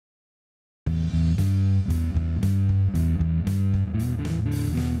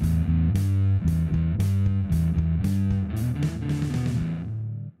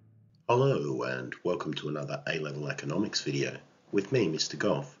Hello and welcome to another A-Level Economics video with me, Mr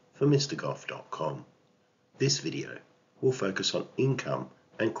Goff, for MrGoff.com. This video will focus on income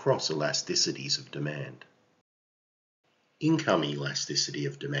and cross-elasticities of demand. Income elasticity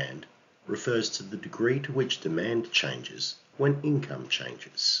of demand refers to the degree to which demand changes when income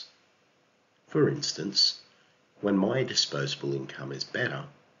changes. For instance, when my disposable income is better,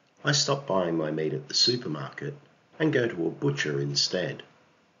 I stop buying my meat at the supermarket and go to a butcher instead.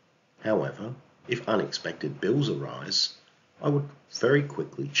 However, if unexpected bills arise, I would very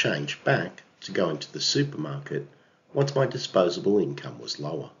quickly change back to going to the supermarket once my disposable income was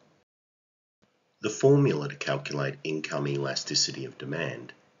lower. The formula to calculate income elasticity of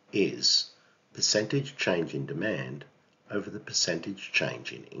demand is percentage change in demand over the percentage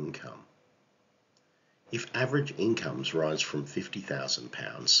change in income. If average incomes rise from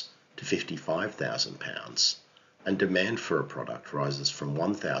 £50,000 to £55,000, and demand for a product rises from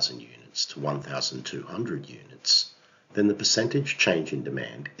 1,000 units to 1,200 units, then the percentage change in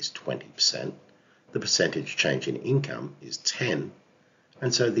demand is 20%, the percentage change in income is 10%,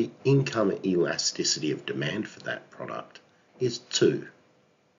 and so the income elasticity of demand for that product is 2.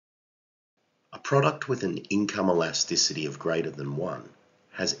 A product with an income elasticity of greater than 1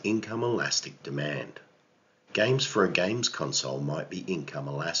 has income elastic demand. Games for a games console might be income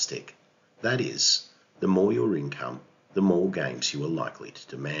elastic, that is, the more your income, the more games you are likely to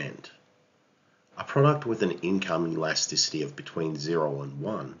demand. A product with an income elasticity of between 0 and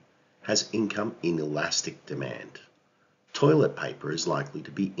 1 has income inelastic demand. Toilet paper is likely to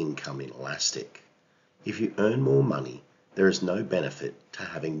be income inelastic. If you earn more money, there is no benefit to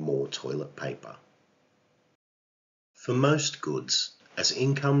having more toilet paper. For most goods, as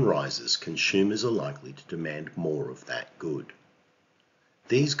income rises, consumers are likely to demand more of that good.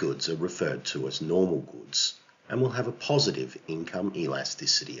 These goods are referred to as normal goods and will have a positive income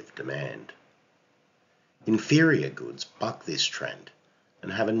elasticity of demand. Inferior goods buck this trend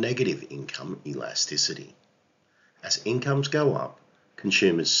and have a negative income elasticity. As incomes go up,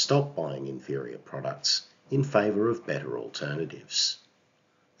 consumers stop buying inferior products in favour of better alternatives.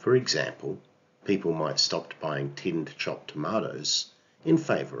 For example, people might stop buying tinned chopped tomatoes in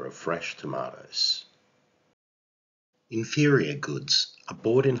favour of fresh tomatoes. Inferior goods are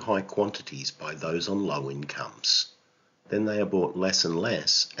bought in high quantities by those on low incomes. Then they are bought less and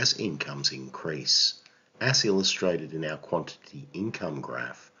less as incomes increase, as illustrated in our quantity income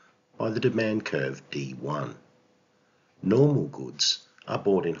graph by the demand curve D1. Normal goods are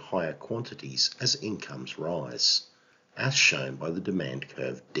bought in higher quantities as incomes rise, as shown by the demand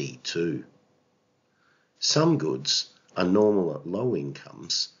curve D2. Some goods are normal at low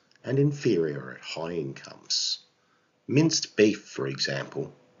incomes and inferior at high incomes. Minced beef, for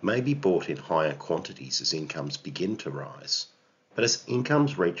example, may be bought in higher quantities as incomes begin to rise, but as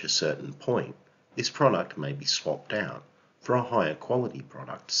incomes reach a certain point, this product may be swapped out for a higher quality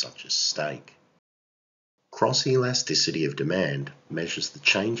product such as steak. Cross-elasticity of demand measures the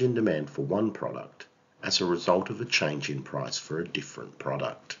change in demand for one product as a result of a change in price for a different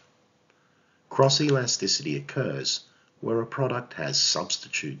product. Cross-elasticity occurs where a product has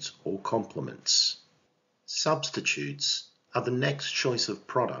substitutes or complements. Substitutes are the next choice of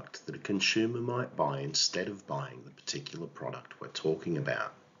product that a consumer might buy instead of buying the particular product we're talking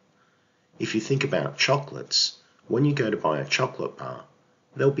about. If you think about chocolates, when you go to buy a chocolate bar,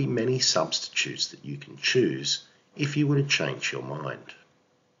 there'll be many substitutes that you can choose if you were to change your mind.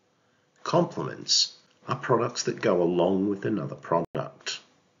 Complements are products that go along with another product.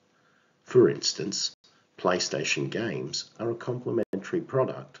 For instance, PlayStation games are a complementary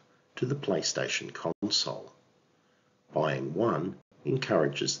product to the PlayStation console. Buying one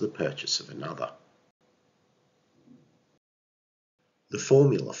encourages the purchase of another. The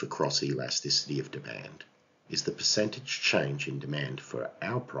formula for cross-elasticity of demand is the percentage change in demand for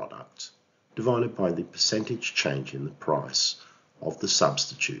our product divided by the percentage change in the price of the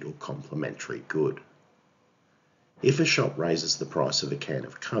substitute or complementary good. If a shop raises the price of a can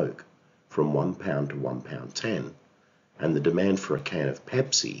of Coke from £1 to £1.10 and the demand for a can of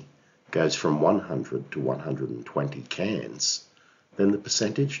Pepsi goes from 100 to 120 cans, then the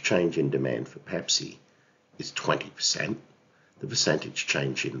percentage change in demand for Pepsi is 20%, the percentage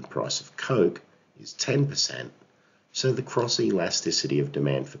change in the price of Coke is 10%, so the cross-elasticity of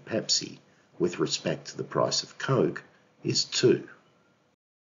demand for Pepsi with respect to the price of Coke is 2.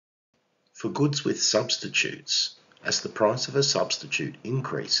 For goods with substitutes, as the price of a substitute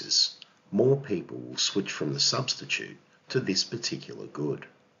increases, more people will switch from the substitute to this particular good.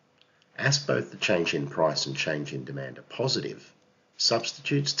 As both the change in price and change in demand are positive,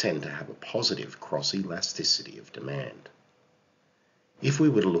 substitutes tend to have a positive cross-elasticity of demand. If we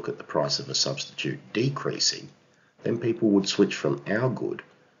were to look at the price of a substitute decreasing, then people would switch from our good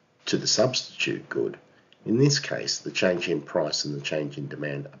to the substitute good. In this case, the change in price and the change in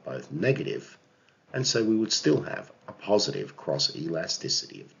demand are both negative, and so we would still have a positive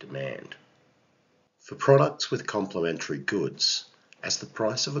cross-elasticity of demand. For products with complementary goods, as the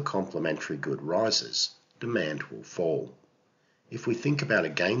price of a complementary good rises, demand will fall. If we think about a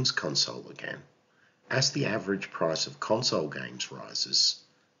games console again, as the average price of console games rises,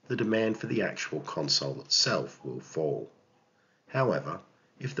 the demand for the actual console itself will fall. However,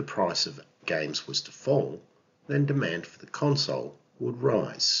 if the price of games was to fall, then demand for the console would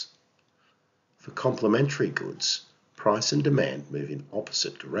rise. For complementary goods, price and demand move in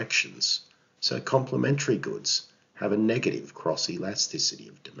opposite directions, so complementary goods have a negative cross-elasticity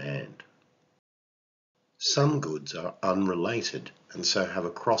of demand. Some goods are unrelated and so have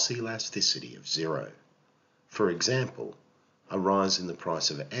a cross-elasticity of 0. For example, a rise in the price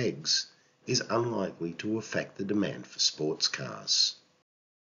of eggs is unlikely to affect the demand for sports cars.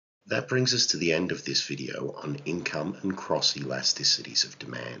 That brings us to the end of this video on income and cross-elasticities of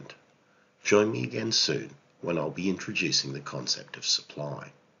demand. Join me again soon when I'll be introducing the concept of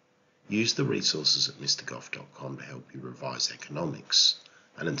supply. Use the resources at mrgoff.com to help you revise economics.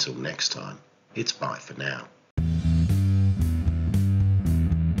 And until next time, it's bye for now.